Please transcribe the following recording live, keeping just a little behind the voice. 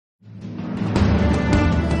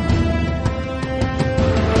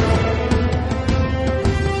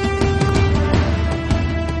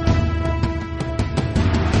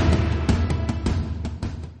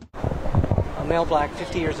male black,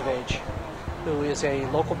 50 years of age, who is a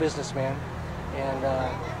local businessman and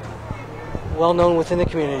well known within the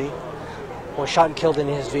community, was shot and killed in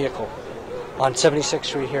his vehicle on 76th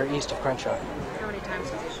Street here east of Crenshaw. How many times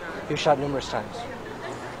was he shot? He was shot numerous times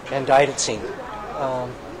and died at scene.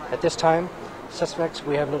 At this time, suspects,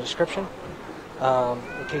 we have no description.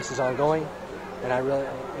 The case is ongoing,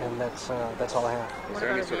 and that's all I have. Is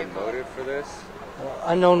there any sort of motive for this?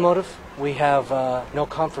 Unknown motive. We have no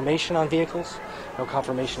confirmation on vehicles, no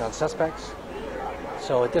confirmation on suspects.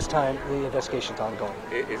 So at this time, the investigation's ongoing.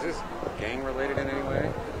 Is this gang related in any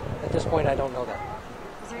way? At this point, I don't know that.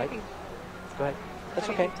 Is there anything? Go ahead. That's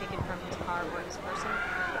okay. Taken from his car or his person?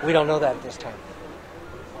 We don't know that at this time.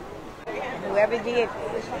 Whoever did,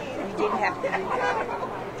 you didn't have to do that.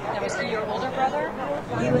 Now, was he your older brother?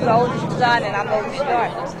 He was the oldest son, and I'm the oldest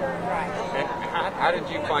daughter. And how did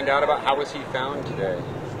you find out about, how was he found today?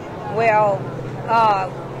 Well,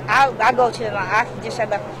 I go to I just had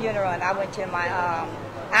left a funeral, and I went to my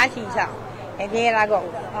auntie's house. And then I go,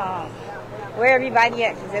 where everybody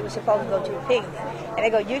at? Because they were supposed to go to a picnic. And they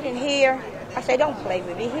go, you didn't hear? I say, don't play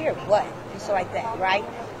with me. Hear what? Just like that, right?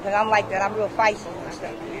 Because I'm like that. I'm real feisty and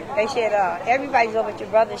stuff. They said, everybody's over at your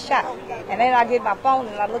brother's shop. And then I get my phone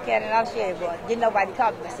and I look at it and I said, well, didn't nobody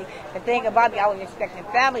call me. But see, the thing about me, I was expecting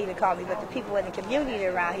family to call me, but the people in the community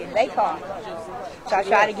around here, they called me. So I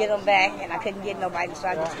tried to get them back and I couldn't get nobody, so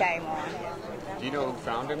I just came on. Do you know who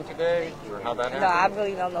found him today, or how that happened? No, I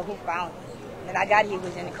really don't know who found him. When I got here, he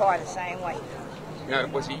was in the car the same way. Now,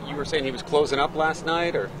 you were saying he was closing up last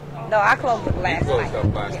night, or? No, I closed up last night. He closed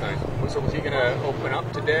up last night. So was he going to open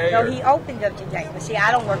up today? No, or? he opened up today. But see,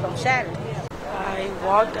 I don't work on Saturdays. I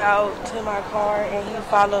walked out to my car and he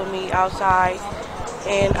followed me outside,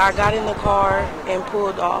 and I got in the car and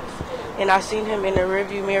pulled off. And I seen him in the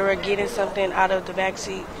rearview mirror getting something out of the back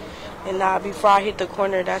seat. And before I hit the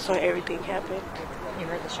corner, that's when everything happened. You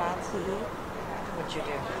heard the shots? Mm-hmm. What'd you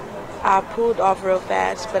do? I pulled off real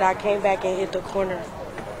fast, but I came back and hit the corner.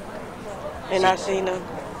 And I seen him.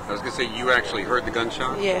 I was going to say, you actually heard the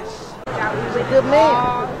gunshot? Yes. He was a good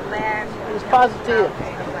man. He was positive.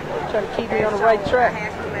 Trying to keep me on the right track.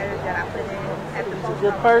 He's a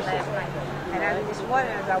good person. And I this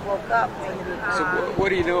morning as I woke up. So what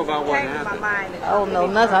do you know about what happened? I don't know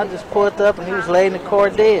nothing. I just pulled up and he was laying in the car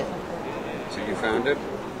dead. So you found him?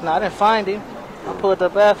 No, I didn't find him. I pulled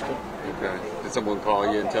up after. Okay. Did someone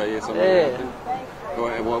call you and tell you something happened?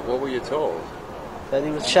 And what were you told? That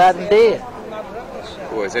he was shot and dead.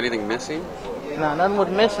 Was anything missing? No, nothing was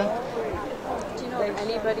missing. Do you know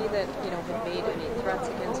anybody that had made any threats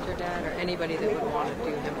against your dad, or anybody that would want to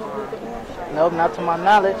do him harm? No, not to my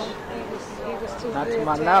knowledge. Not to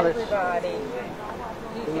my knowledge.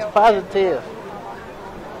 He was positive.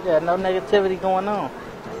 Yeah, no negativity going on.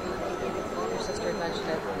 Your sister mentioned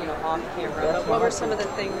it, off camera. What were some of the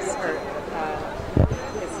things, or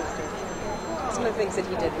his sister, some of the things that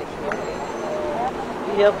he did in the community?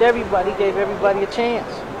 He helped everybody, gave everybody a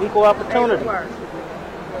chance. Equal opportunity.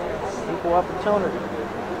 Equal opportunity.